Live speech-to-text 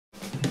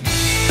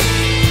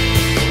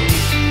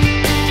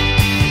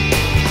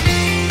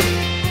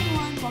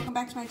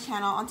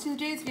channel. On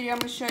today's video, I'm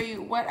going to show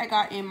you what I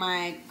got in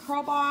my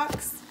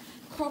curlBOX.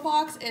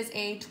 curlBOX is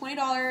a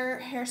 $20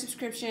 hair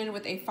subscription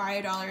with a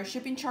 $5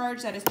 shipping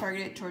charge that is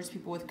targeted towards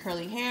people with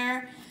curly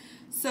hair.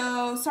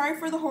 So sorry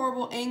for the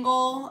horrible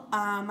angle.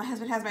 My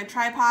husband has my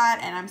tripod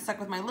and I'm stuck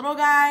with my little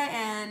guy,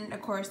 and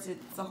of course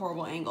it's a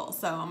horrible angle.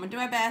 So I'm going to do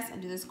my best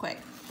and do this quick.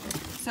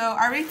 So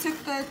I already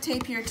took the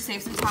tape here to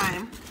save some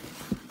time.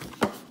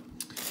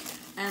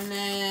 And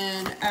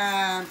then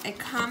it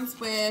comes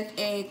with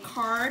a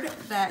card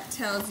that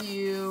tells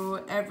you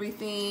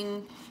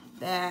everything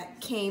that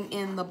came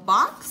in the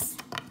box.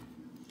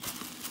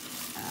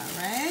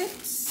 All right.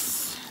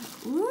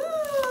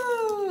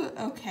 Woo!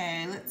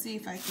 Okay, let's see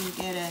if I can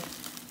get a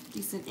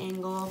decent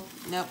angle.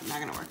 Nope, not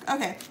gonna work.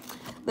 Okay,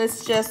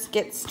 let's just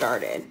get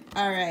started.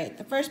 All right,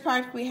 the first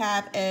product we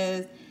have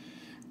is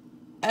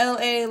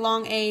LA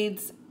Long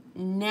Aids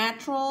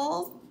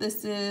Naturals.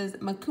 This is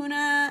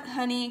Mucuna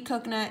Honey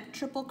Coconut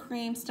Triple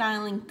Cream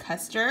Styling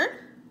Custard.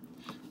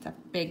 It's a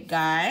big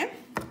guy.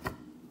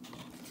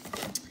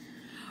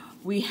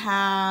 We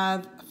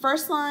have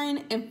First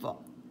Line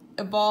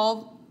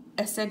Evolve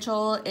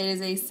Essential. It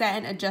is a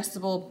satin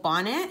adjustable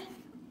bonnet.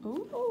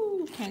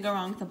 Ooh, can't go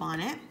wrong with the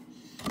bonnet.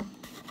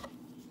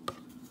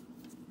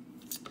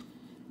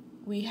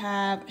 We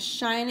have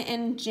Shine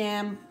and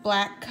Jam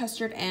Black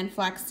Custard and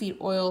Flaxseed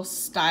Oil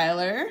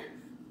Styler.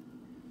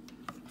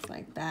 Just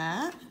like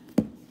that.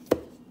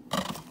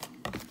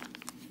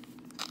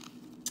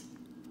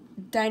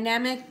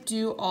 Dynamic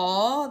Do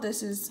All.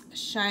 This is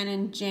Shine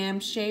and Jam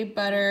Shea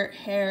Butter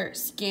Hair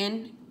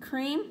Skin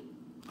Cream.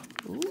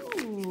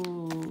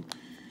 Ooh.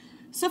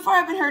 So far I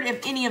haven't heard of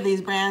any of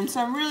these brands,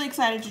 so I'm really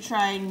excited to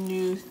try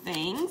new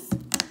things.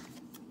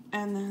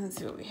 And then let's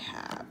see what we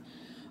have.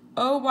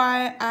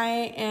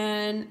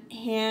 OYIN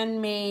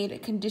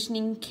Handmade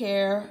Conditioning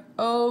Care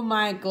Oh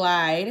My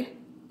Glide.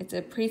 It's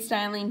a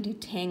pre-styling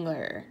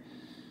detangler.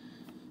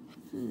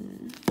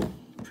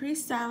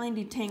 Pre-styling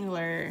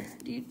detangler.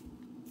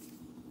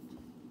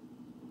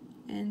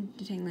 And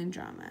detangling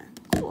drama.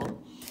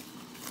 Cool.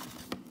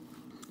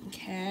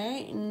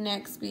 Okay,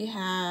 next we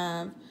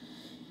have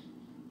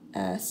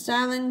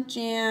Styling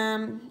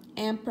Jam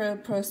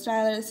Ampro Pro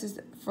Styler. This is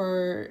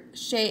for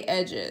shea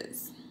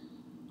edges.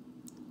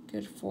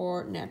 Good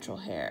for natural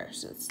hair.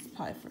 So it's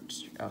probably for,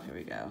 oh, here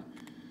we go.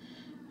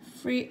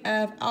 Free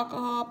of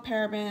alcohol,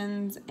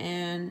 parabens,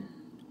 and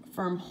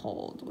firm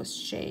hold with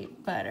shea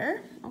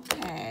butter.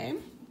 Okay.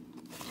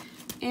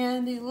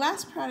 And the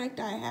last product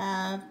I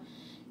have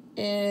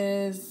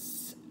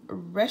is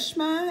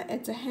Reshma.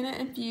 It's a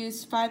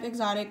henna-infused 5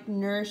 exotic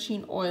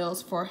nourishing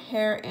oils for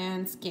hair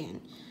and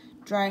skin.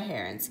 Dry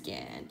hair and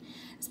skin.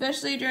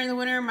 Especially during the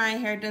winter, my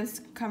hair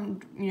does come,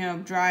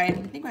 dry. I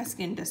think my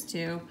skin does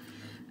too.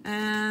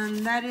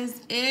 And that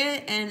is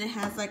it. And it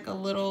has like a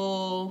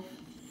little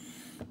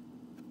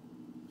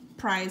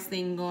prize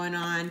thing going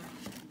on.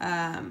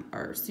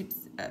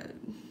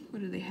 What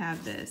do they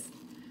have this?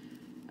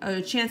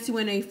 A chance to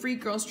win a free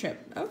girls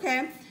trip.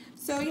 Okay.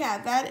 So yeah,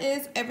 that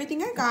is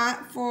everything I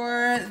got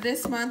for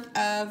this month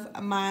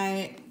of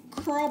my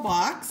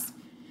curlBOX.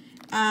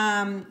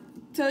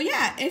 So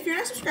yeah, if you're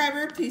not a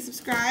subscriber, please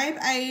subscribe.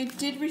 I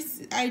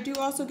do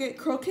also get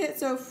curl kit,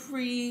 so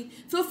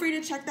feel free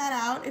to check that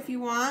out if you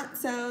want.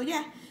 So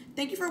yeah,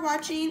 thank you for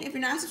watching. If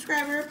you're not a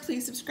subscriber,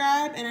 please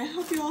subscribe, and I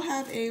hope you all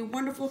have a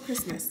wonderful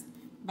Christmas.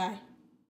 Bye.